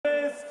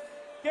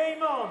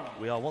Game on.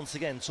 We are once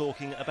again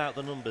talking about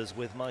the numbers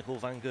with Michael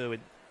van Gerwen.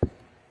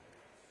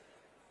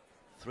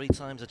 3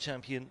 times a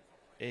champion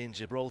in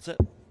Gibraltar,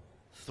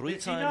 3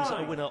 times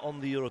a winner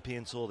on the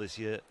European Tour this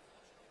year,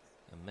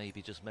 and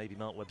maybe, just maybe,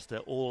 Mark Webster,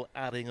 all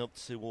adding up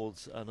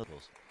towards another.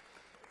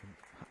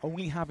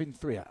 Only having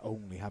three.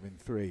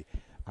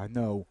 I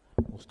know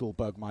will still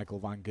bug Michael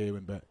van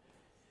Gerwen, but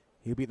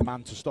he'll be the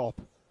man to stop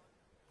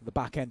at the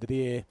back end of the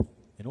year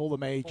in all the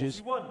majors.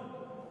 41.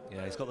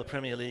 Yeah, he's got the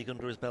Premier League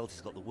under his belt,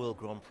 he's got the World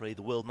Grand Prix,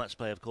 the World Match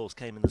Play, of course,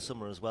 came in the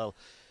summer as well.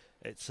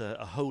 It's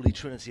a holy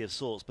trinity of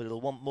sorts, but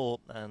it'll want more,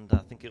 and I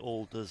think it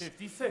all does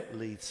 56.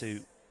 lead to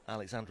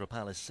Alexandra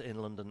Palace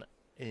in London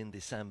in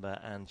December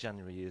and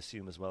January, you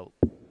assume, as well.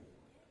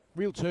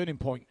 Real turning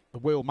point the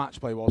World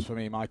Match Play was for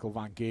me, Michael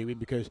van Gerwen,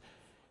 because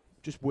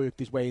just worked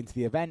his way into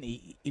the event.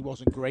 He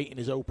wasn't great in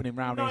his opening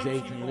round. His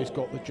Adrian Lewis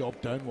got the job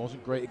done.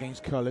 Wasn't great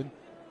against Cullen.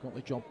 Got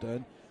the job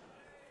done.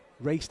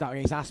 Raced out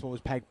against Asma,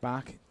 was pegged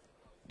back.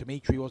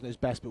 Dimitri wasn't his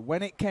best, but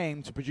when it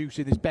came to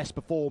producing his best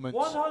performance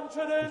was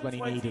when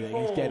he needed it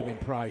against Gerwen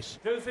Price,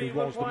 who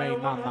was the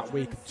main man that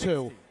week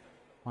until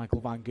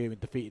Michael van Gerwen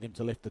defeated him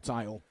to lift the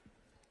title.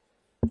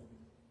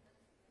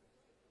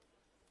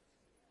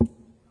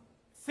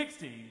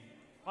 60.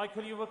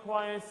 Michael, you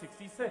require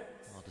 66.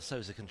 Well, De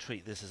Sousa can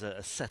treat this as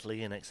a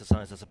settling-in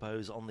exercise, I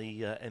suppose, on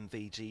the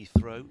MVG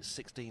throw.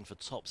 16 for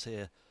tops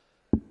here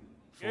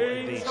for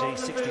MVG.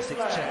 66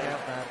 check out.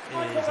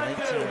 That is an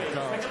 18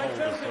 dance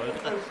holder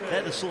throw. But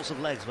they're the sorts of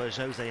legs where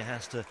Jose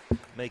has to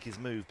make his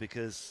move,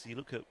 because you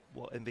look at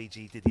what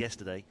MVG did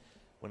yesterday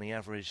when he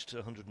averaged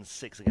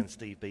 106 against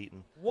Steve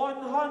Beaton.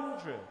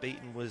 100.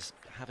 Beaton was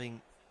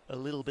having a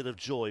little bit of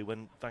joy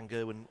when van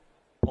Gerwen,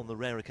 on the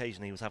rare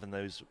occasion he was having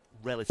those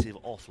relative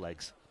off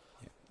legs.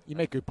 You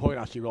make a good point,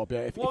 actually, Rob.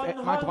 If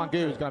Michael van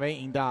Gerwen's going to have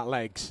 18 dart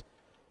legs,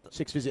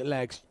 6 visit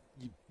legs,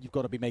 you've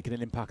got to be making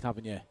an impact,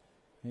 haven't you?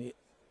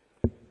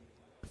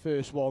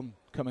 First one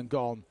come and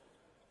gone,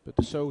 but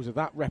De Sousa,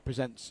 that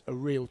represents a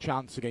real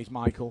chance against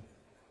Michael.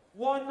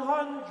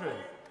 100.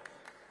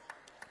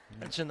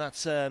 Mention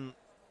that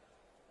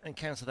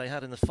encounter they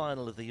had in the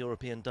final of the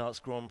European Darts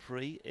Grand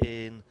Prix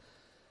in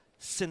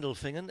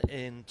Sindelfingen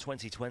in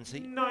 2020.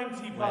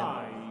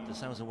 95. When De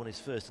Sousa won his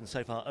first and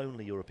so far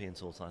only European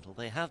Tour title.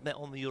 They have met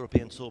on the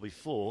European Tour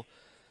before,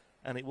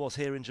 and it was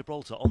here in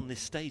Gibraltar on this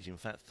stage, in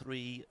fact,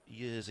 3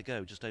 years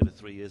ago, just over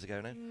 3 years ago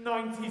now.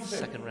 96.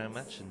 Second round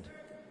match, and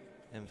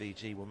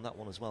MVG won that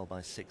one as well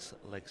by 6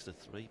 legs to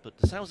 3. But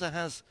De Sousa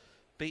has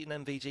beaten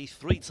MVG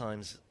 3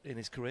 times in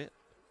his career.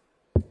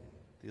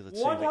 The other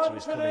 2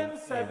 victories coming in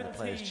the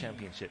Players'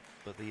 Championship,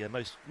 but the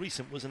most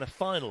recent was in a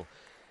final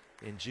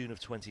in June of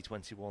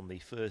 2021, the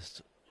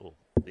first, or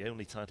the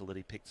only title that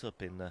he picked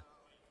up in, well,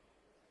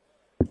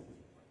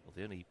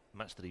 the only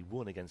match that he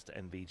won against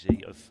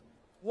MVG of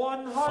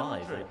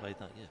 5 they played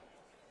that year.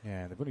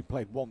 Yeah, they've only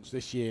played once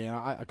this year.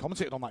 I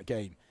commentated on that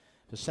game.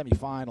 The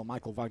semi-final,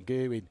 Michael van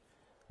Gerwen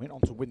went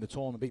on to win the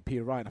tournament, beat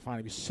Peter Wright in the final.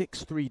 He was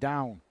 6-3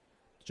 down,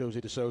 Jose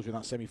De Sousa, in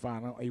that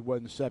semi-final. He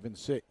won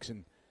 7-6,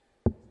 and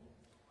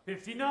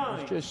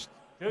 59. it's just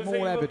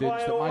more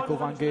evidence that Michael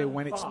van Gerwen,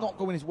 when it's not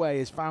going his way,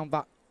 has found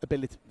that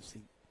ability.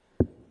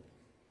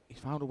 He's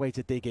found a way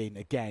to dig in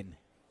again.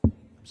 I'm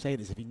saying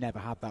this if he never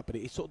had that, but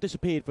it sort of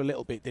disappeared for a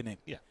little bit, didn't it?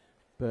 Yeah.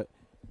 But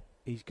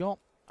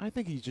I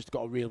think he's just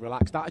got a real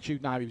relaxed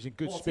attitude now. He was in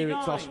good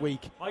spirits last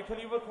week,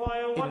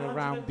 in and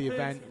around the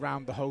event,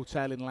 around the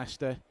hotel in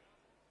Leicester.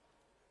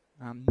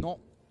 And not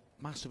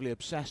massively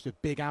obsessed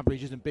with big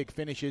averages and big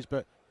finishes,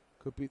 but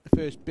could be the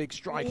first big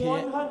strike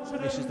here.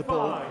 Misses the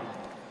ball.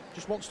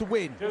 Just wants to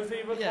win.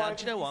 Yeah,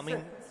 do you know what? I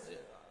mean,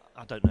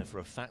 I don't know for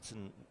a fact,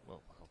 and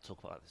well, I'll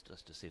talk about this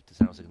just to see if De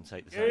Sousa can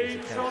take this out.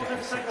 Is found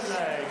to slip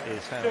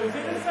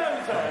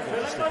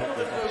up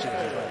the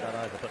opportunities like that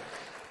either. But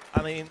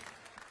I mean,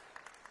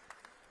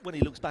 when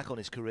he looks back on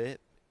his career,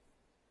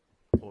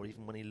 or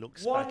even when he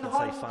looks back in,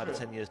 say, 5 or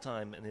 10 years'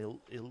 time, and he'll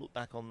look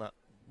back on that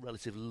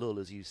relative lull,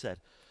 as you said,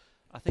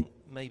 I think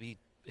maybe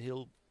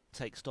he'll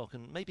take stock,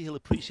 and maybe he'll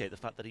appreciate the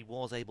fact that he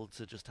was able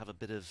to just have a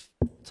bit of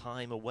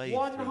time away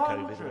through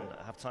COVID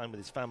and have time with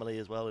his family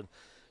as well, and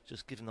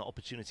just give him that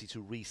opportunity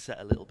to reset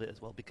a little bit as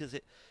well, because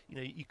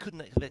you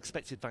couldn't have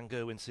expected van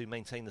Gerwen to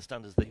maintain the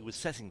standards that he was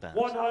setting back.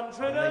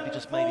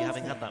 Maybe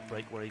having had that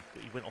break where he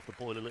went off the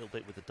boil a little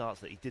bit with the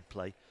darts that he did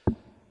play,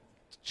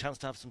 chance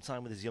to have some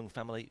time with his young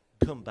family,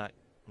 come back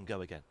and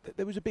go again.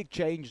 There was a big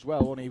change as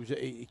well when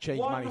he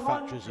changed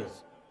manufacturers. He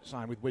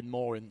signed with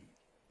Winmore, and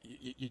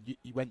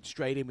he went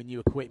straight in with new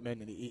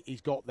equipment, and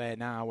he's got there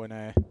now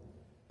and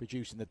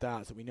producing the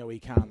darts that we know he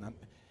can. And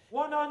he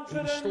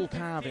was still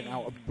carving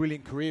out a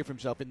brilliant career for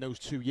himself in those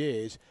 2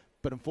 years,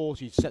 but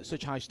unfortunately he set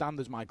such high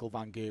standards, Michael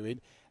van Gerwen,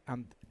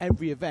 and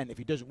every event, if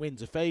he doesn't win,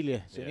 is a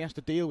failure, so he has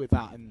to deal with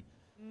that. And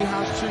he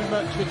has too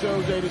much for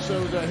Jose De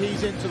Sousa.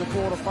 He's into the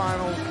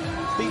quarterfinals.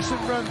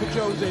 Decent run for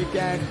Jose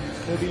again.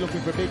 He'll be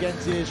looking for a big end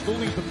here. Still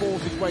needs to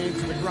force his way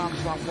into the Grand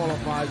Slam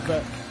qualifiers,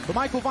 but for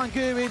Michael van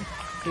Gerwen,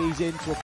 he's into a